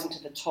 but rising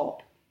to the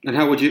top. And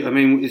how would you,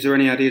 is there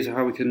any ideas of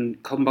how we can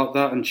combat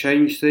that and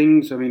change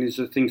things? Is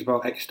there things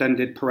about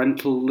extended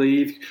parental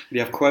leave? Do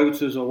you have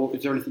quotas, or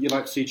is there anything you'd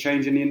like to see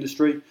change in the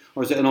industry?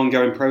 Or is it an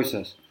ongoing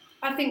process?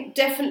 I think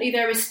definitely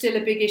there is still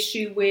a big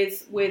issue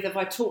with if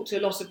I talk to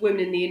a lot of women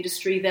in the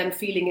industry, them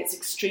feeling it's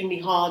extremely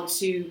hard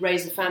to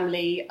raise a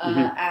family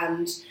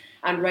and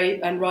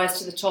rise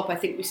to the top. I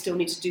think we still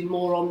need to do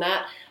more on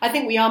that. I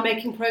think we are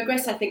making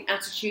progress. I think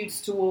attitudes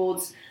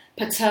towards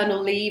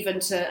paternal leave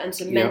and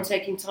to men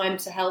taking time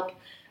to help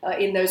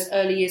in those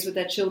early years with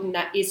their children,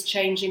 that is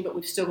changing, but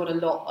we've still got a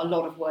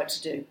lot of work to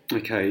do.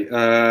 Okay,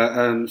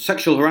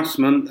 sexual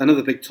harassment,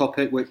 another big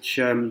topic which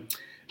we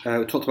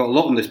talked about a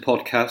lot on this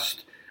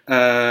podcast,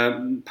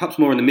 perhaps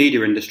more in the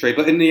media industry,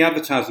 but in the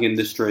advertising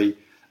industry,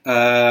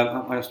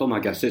 I asked all my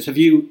guests this, have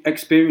you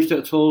experienced it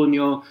at all in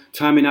your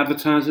time in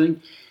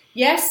advertising?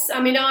 Yes,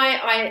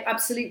 I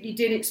absolutely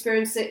did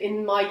experience it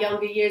in my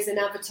younger years in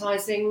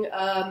advertising.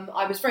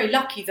 I was very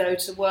lucky, though,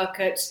 to work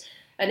at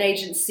an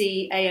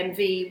agency,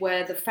 AMV,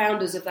 where the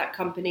founders of that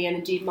company, and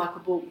indeed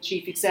Michael Bork, the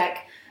chief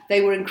exec, they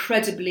were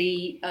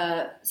incredibly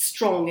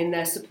strong in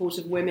their support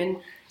of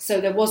women. So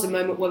there was a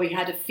moment where we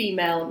had a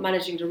female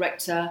managing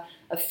director,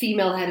 a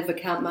female head of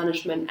account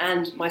management,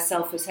 and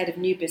myself as head of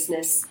new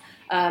business,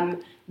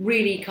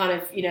 really kind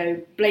of,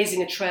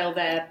 blazing a trail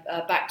there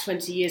back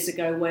 20 years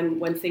ago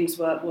when things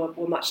were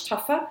much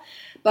tougher.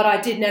 But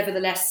I did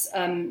nevertheless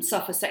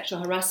suffer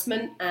sexual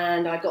harassment,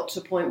 and I got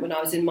to a point when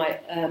I was in my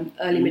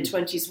early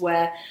mid-20s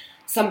where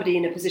somebody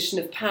in a position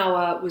of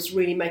power was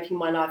really making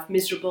my life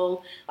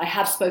miserable. I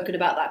have spoken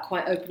about that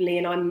quite openly,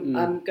 and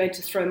I'm going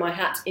to throw my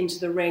hat into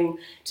the ring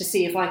to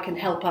see if I can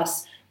help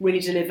us really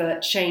deliver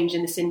change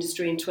in this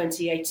industry in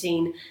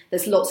 2018.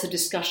 There's lots of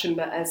discussion,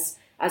 but as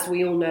as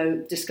we all know,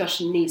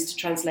 discussion needs to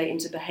translate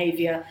into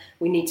behaviour.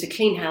 We need to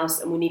clean house,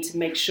 and we need to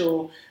make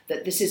sure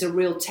that this is a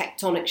real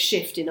tectonic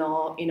shift in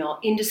our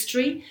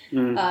industry,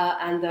 and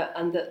that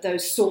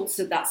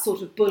that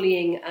sort of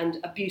bullying and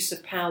abuse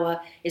of power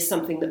is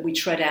something that we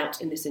tread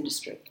out in this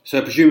industry.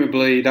 So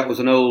presumably that was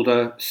an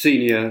older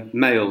senior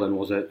male, then,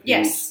 was it?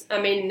 Yes, I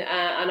mean,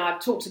 and I've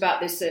talked about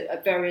this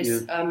at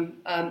various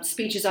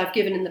speeches I've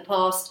given in the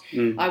past.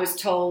 I was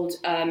told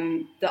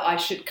that I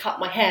should cut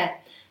my hair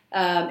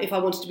if I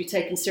wanted to be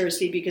taken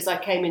seriously, because I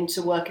came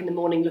into work in the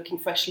morning looking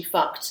freshly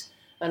fucked.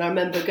 And I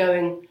remember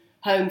going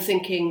home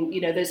thinking,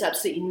 there's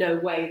absolutely no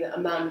way that a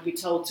man would be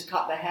told to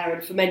cut their hair.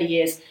 And for many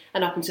years,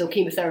 and up until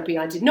chemotherapy,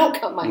 I did not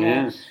cut my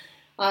hair.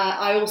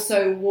 I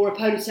also wore a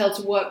ponytail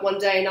to work one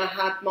day, and I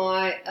had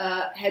my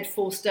head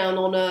forced down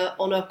on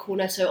a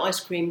Cornetto ice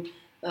cream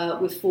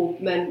with 4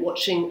 men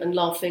watching and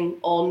laughing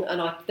on.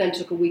 And I then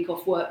took a week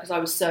off work because I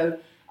was so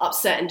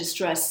upset and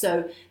distressed.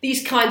 So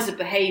these kinds of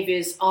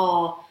behaviours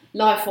are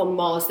life on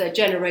Mars. They're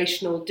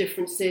generational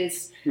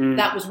differences.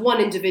 That was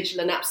one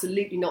individual and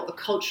absolutely not the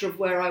culture of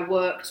where I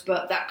worked,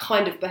 but that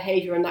kind of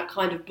behaviour and that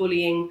kind of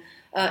bullying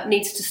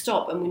needs to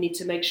stop, and we need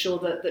to make sure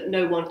that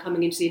no one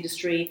coming into the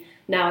industry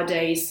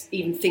nowadays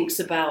even thinks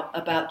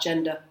about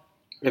gender.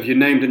 Have you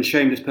named and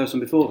shamed this person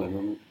before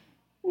then?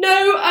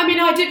 No, I mean,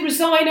 I did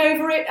resign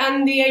over it,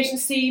 and the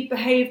agency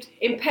behaved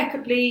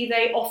impeccably.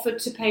 They offered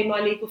to pay my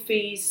legal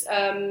fees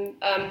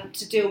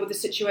to deal with the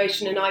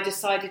situation, and I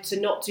decided to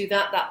not do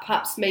that. That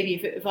perhaps maybe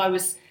if I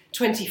was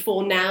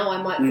 24 now,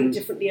 I might think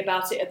differently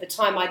about it. At the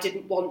time, I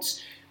didn't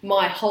want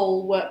my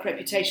whole work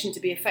reputation to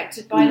be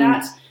affected by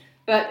that.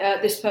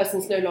 But this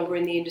person's no longer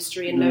in the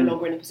industry and no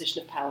longer in a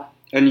position of power.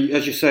 And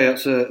as you say,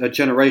 that's a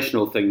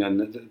generational thing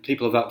then.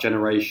 People of that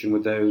generation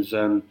with those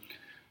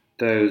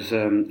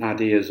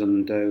ideas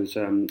and those,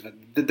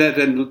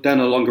 they're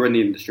no longer in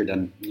the industry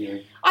then. Yeah.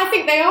 I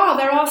think they are.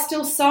 There are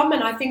still some,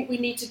 and I think we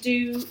need to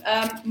do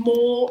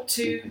more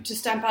to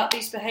stamp out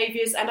these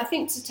behaviours, and I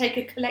think to take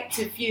a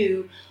collective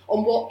view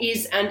on what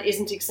is and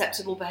isn't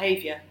acceptable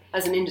behaviour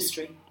as an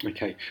industry.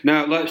 Okay,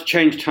 now let's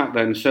change tack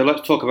then. So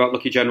let's talk about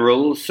Lucky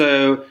Generals.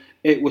 So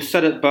it was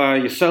set up by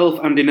yourself,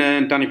 Andy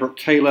Nairn, Danny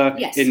Brooke-Taylor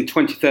in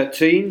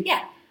 2013.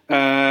 Yeah.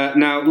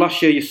 Now,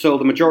 last year you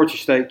sold a majority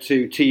stake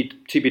to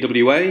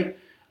TBWA.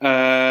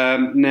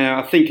 Now,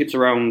 I think it's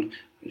around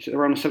a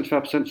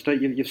 75% stake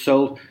you've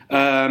sold.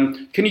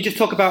 Can you just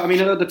talk about,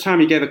 at the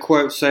time you gave a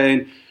quote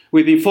saying,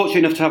 "We've been fortunate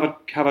enough to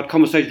have had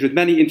conversations with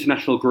many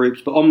international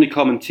groups, but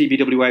Omnicom and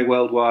TBWA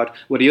Worldwide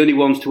were the only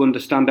ones to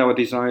understand our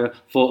desire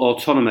for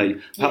autonomy.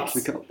 Perhaps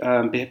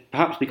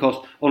because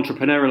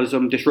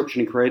entrepreneurialism,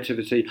 disruption and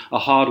creativity are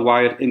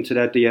hardwired into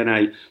their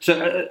DNA."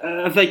 So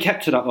have they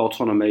kept to that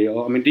autonomy?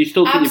 Or, do you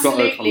still think you've got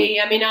autonomy?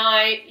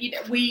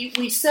 Absolutely.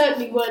 We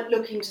certainly weren't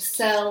looking to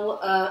sell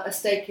a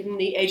stake in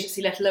the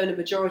agency, let alone a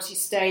majority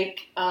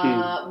stake.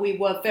 We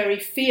were very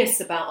fierce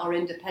about our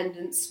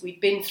independence. We'd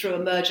been through a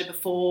merger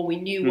before. We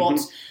knew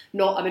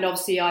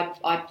obviously I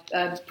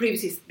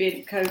previously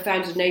been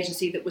co-founded an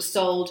agency that was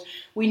sold.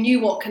 We knew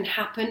what can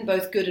happen,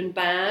 both good and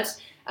bad,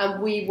 and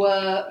we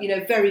were,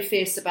 very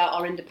fierce about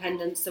our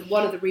independence. And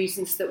one of the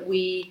reasons that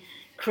we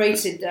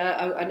created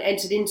and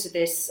entered into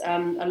this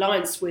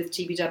alliance with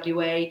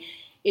TBWA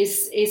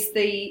is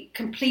the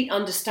complete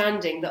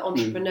understanding that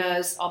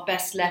entrepreneurs are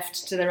best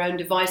left to their own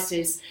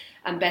devices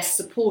and best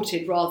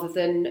supported rather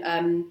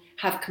than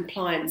have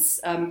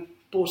compliance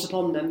brought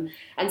upon them.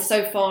 And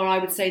so far, I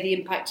would say the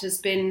impact has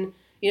been,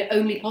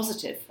 only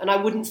positive, and I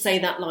wouldn't say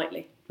that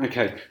lightly.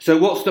 Okay, so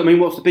what's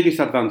the biggest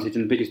advantage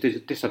and the biggest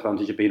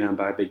disadvantage of being owned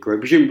by a big group?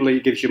 Presumably,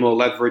 it gives you more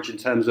leverage in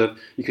terms of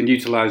you can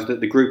utilise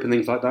the group and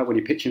things like that when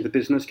you're pitching for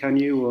business. Can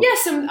you? Or?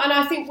 Yes, and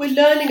I think we're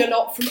learning a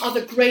lot from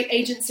other great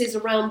agencies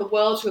around the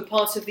world who are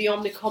part of the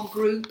Omnicom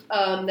group.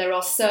 There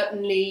are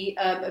certainly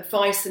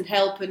advice and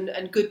help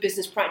and good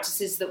business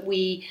practices that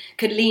we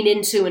could lean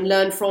into and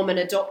learn from and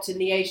adopt in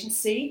the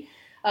agency.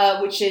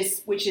 Which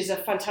is a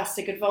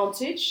fantastic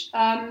advantage.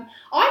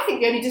 I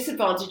think the only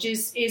disadvantage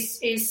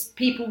is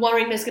people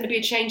worrying there's going to be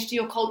a change to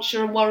your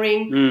culture and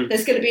worrying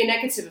there's going to be a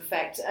negative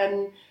effect.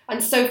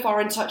 And so far,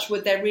 in touch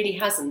wood, there really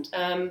hasn't.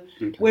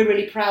 Okay. We're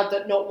really proud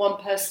that not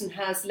one person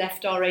has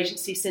left our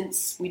agency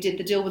since we did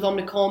the deal with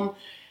Omnicom.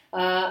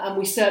 And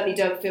we certainly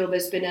don't feel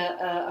there's been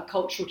a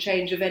cultural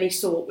change of any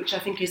sort, which I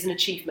think is an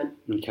achievement.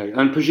 Okay,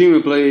 and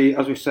presumably,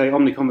 as we say,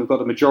 Omnicom have got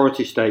the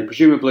majority stake.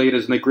 Presumably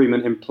there's an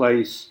agreement in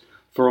place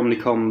for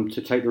Omnicom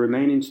to take the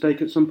remaining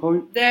stake at some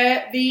point?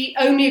 The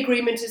only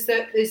agreement is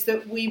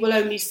that we will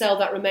only sell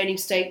that remaining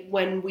stake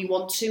when we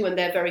want to, and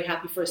they're very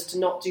happy for us to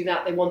not do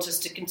that. They want us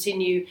to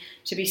continue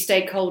to be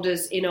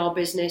stakeholders in our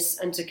business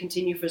and to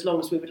continue for as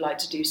long as we would like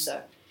to do so.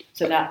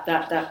 So that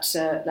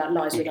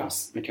lies with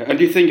us. Okay. And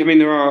do you think,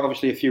 there are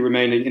obviously a few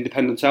remaining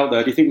independents out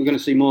there. Do you think we're going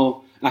to see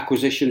more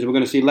acquisitions? We're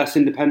going to see less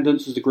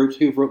independence as the groups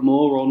hoover up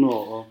more or not?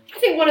 Or? I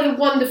think one of the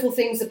wonderful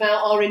things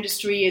about our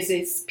industry is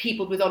it's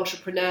peopled with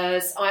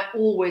entrepreneurs. I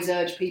always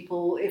urge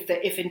people,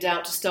 if in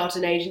doubt, to start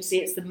an agency.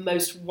 It's the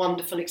most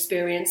wonderful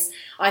experience.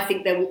 I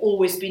think there will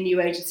always be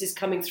new agencies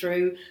coming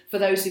through for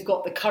those who've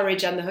got the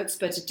courage and the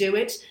chutzpah to do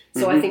it.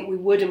 So I think we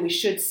would and we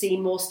should see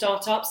more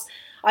startups.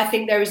 I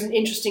think there is an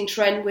interesting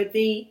trend with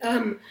the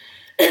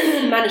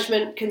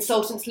management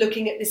consultants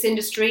looking at this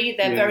industry.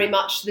 They're very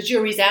much, the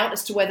jury's out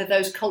as to whether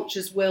those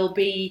cultures will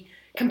be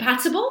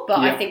compatible, but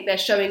I think they're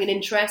showing an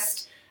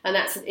interest, and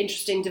that's an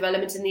interesting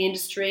development in the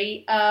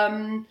industry.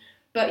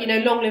 But,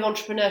 long live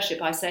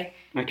entrepreneurship, I say.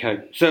 Okay,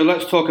 so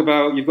let's talk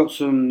about, you've got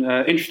some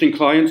interesting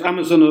clients.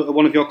 Amazon are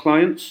one of your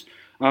clients.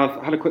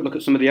 I've had a quick look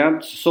at some of the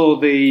ads. I saw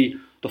the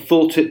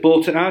Thought It,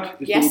 Bought It ad.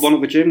 It's the one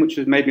at the gym, which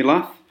has made me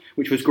laugh,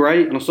 which was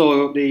great. And I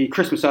saw the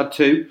Christmas ad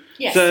too.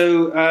 Yes.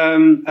 So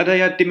are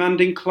they a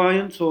demanding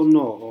client or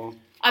not? Or?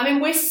 I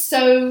mean, we're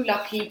so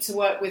lucky to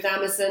work with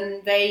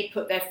Amazon. They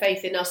put their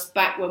faith in us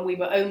back when we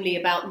were only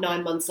about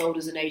 9 months old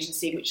as an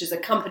agency, which is a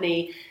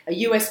company, a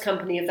US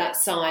company of that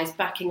size,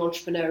 backing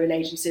entrepreneurial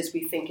agencies,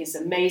 we think is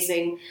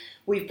amazing.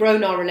 We've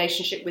grown our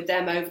relationship with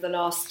them over the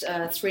last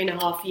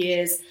 3.5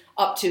 years,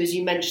 up to, as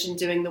you mentioned,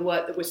 doing the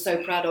work that we're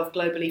so proud of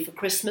globally for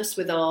Christmas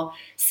with our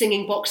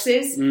singing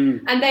boxes.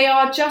 And they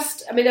are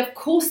just, I mean, of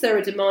course they're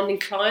a demanding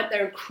client.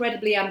 They're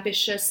incredibly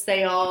ambitious.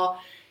 They are,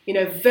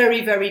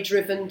 very, very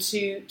driven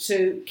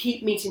to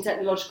keep meeting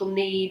technological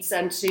needs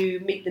and to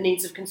meet the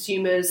needs of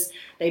consumers.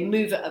 They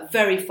move at a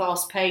very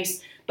fast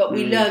pace, but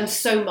we learn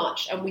so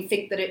much, and we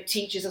think that it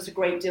teaches us a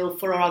great deal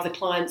for our other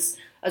clients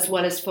as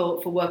well as for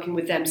working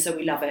with them, so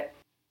we love it.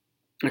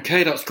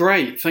 Okay, that's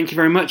great. Thank you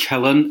very much,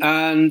 Helen.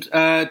 And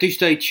do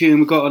stay tuned.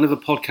 We've got another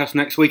podcast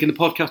next week, and the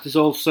podcast is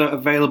also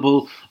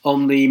available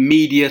on the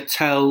Media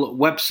Tell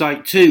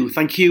website too.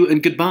 Thank you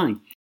and goodbye.